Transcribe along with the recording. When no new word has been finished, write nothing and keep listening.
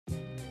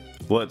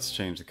Let's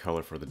change the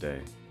color for the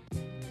day.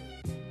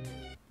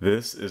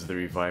 This is the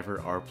Reviver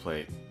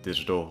RPlate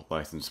digital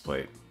license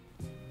plate.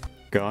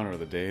 Gone are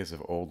the days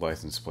of old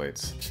license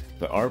plates.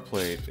 The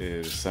RPlate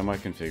is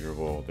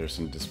semi-configurable, there's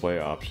some display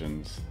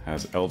options,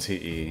 has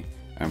LTE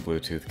and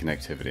Bluetooth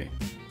connectivity.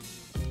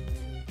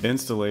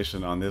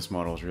 Installation on this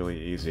model is really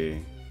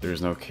easy.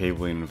 There's no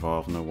cabling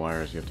involved, no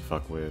wires you have to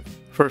fuck with.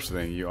 First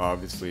thing, you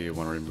obviously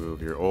want to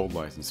remove your old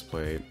license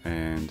plate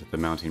and the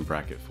mounting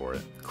bracket for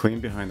it. Clean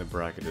behind the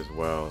bracket as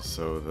well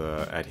so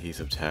the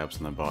adhesive tabs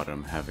on the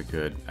bottom have a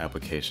good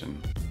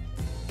application.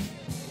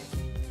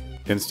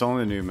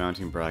 Installing a new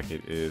mounting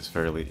bracket is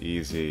fairly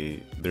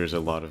easy. There's a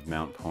lot of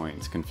mount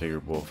points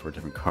configurable for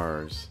different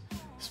cars.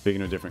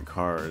 Speaking of different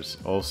cars,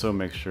 also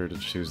make sure to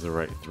choose the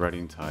right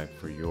threading type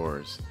for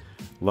yours.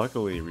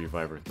 Luckily,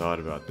 Reviver thought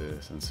about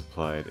this and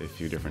supplied a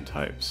few different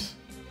types.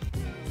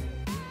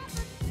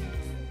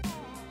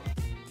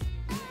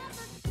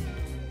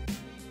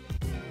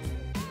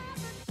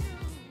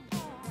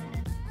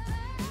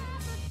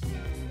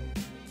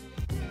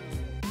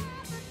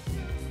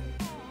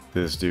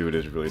 This dude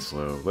is really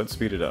slow. Let's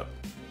speed it up.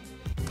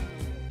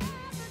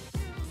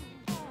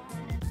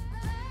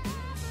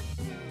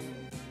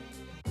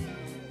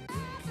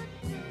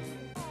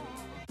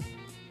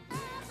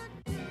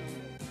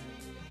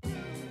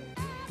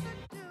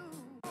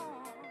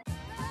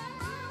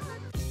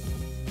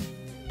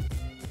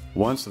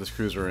 Once the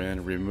screws are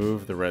in,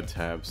 remove the red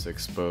tabs to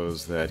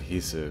expose the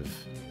adhesive.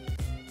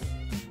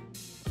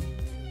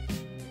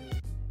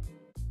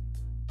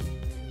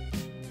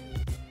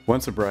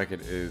 Once the bracket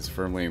is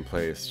firmly in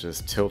place,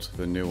 just tilt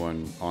the new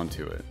one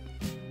onto it.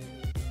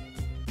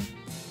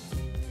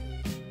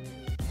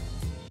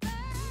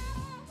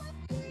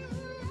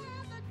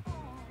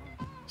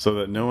 So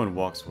that no one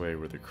walks away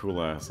with a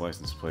cool ass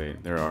license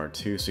plate, there are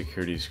 2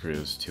 security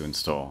screws to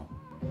install.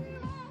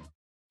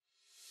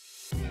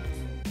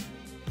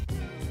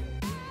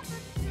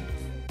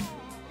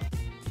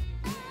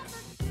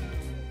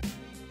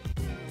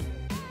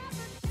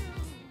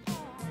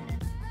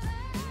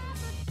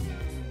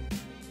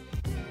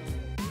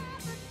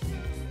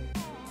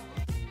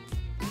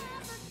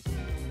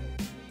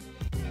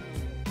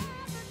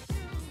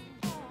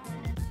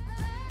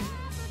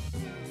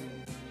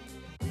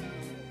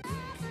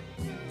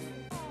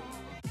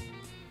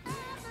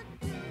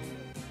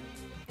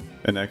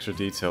 An extra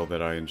detail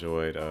that I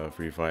enjoyed of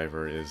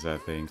Reviver is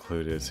that they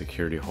included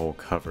security hole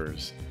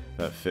covers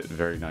that fit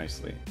very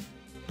nicely.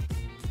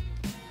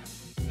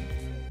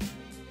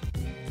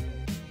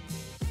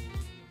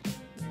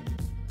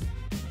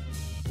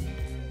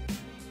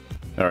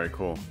 Alright,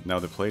 cool. Now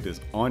the plate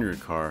is on your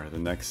car, the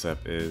next step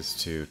is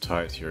to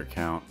tie it to your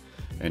account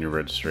and your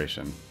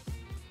registration.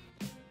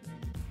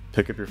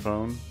 Pick up your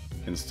phone,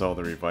 install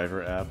the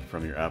Reviver app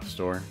from your app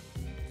store.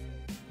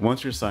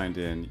 Once you're signed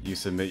in, you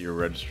submit your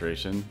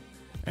registration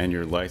and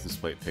your license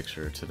plate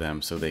picture to them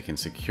so they can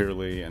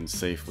securely and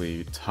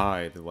safely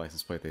tie the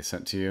license plate they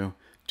sent to you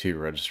to your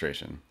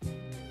registration.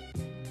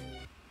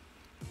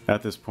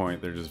 At this point,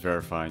 they're just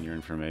verifying your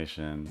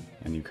information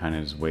and you kind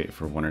of just wait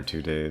for 1 or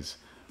 2 days.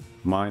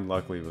 Mine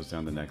luckily was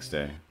done the next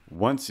day.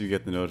 Once you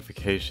get the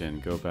notification,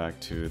 go back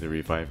to the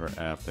Reviver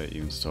app that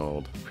you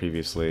installed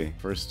previously.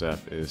 First step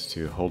is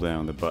to hold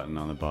down the button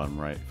on the bottom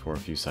right for a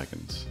few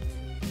seconds.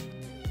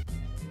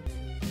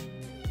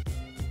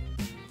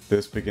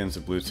 This begins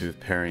the Bluetooth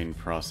pairing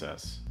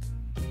process.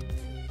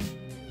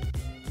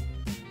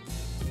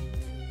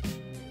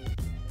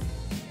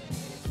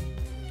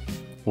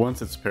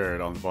 Once it's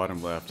paired, on the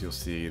bottom left you'll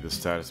see the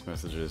status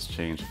messages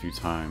change a few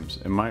times.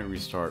 It might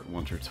restart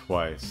once or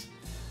twice,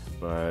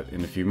 but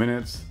in a few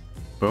minutes,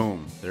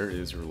 boom, there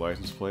is your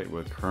license plate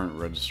with current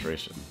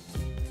registration.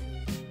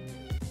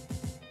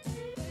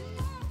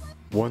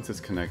 Once it's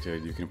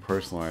connected, you can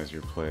personalize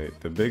your plate.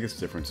 The biggest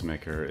difference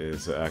maker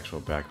is the actual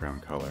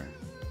background color.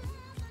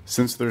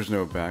 Since there's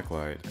no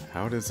backlight,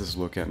 how does this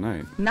look at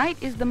night? Night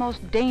is the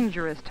most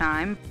dangerous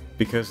time.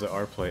 Because the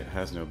RPlate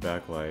has no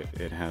backlight,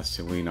 it has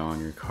to lean on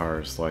your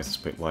car's license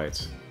plate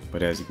lights.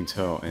 But as you can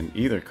tell, in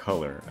either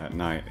color, at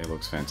night it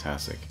looks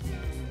fantastic.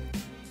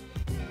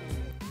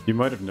 You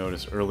might have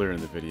noticed earlier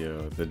in the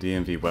video, the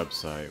DMV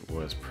website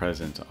was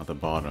present at the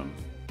bottom.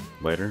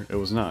 Later, it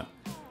was not.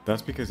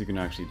 That's because you can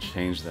actually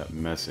change that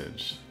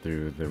message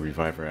through the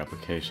Reviver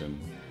application.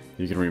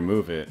 You can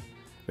remove it.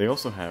 They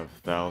also have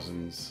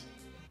thousands,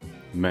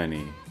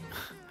 many,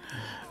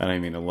 and I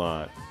mean a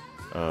lot,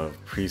 of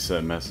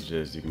preset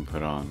messages you can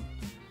put on.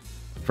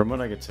 From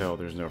what I could tell,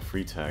 there's no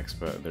free text,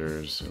 but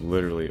there's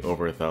literally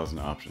over 1,000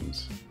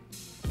 options.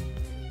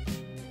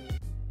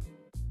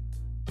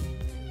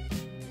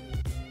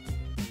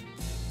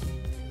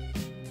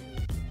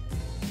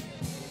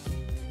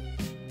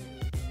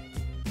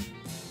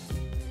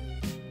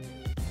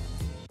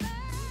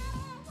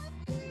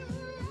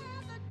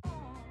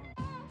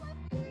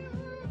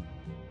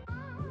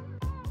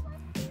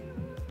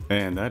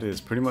 And that is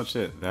pretty much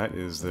it. That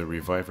is the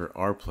Reviver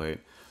RPlate.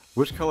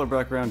 Which color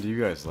background do you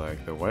guys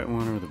like? The white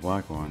one or the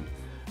black one?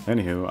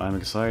 Anywho, I'm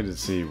excited to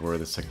see where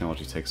this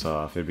technology takes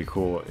off. It'd be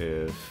cool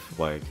if,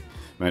 like,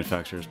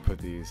 Manufacturers put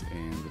these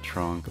in the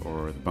trunk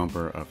or the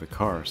bumper of the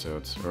car, so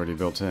it's already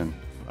built in.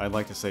 I'd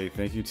like to say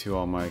thank you to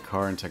all my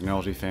car and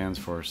technology fans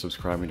for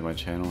subscribing to my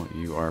channel.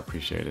 You are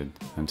appreciated.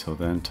 Until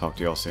then, talk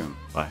to y'all soon.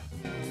 Bye.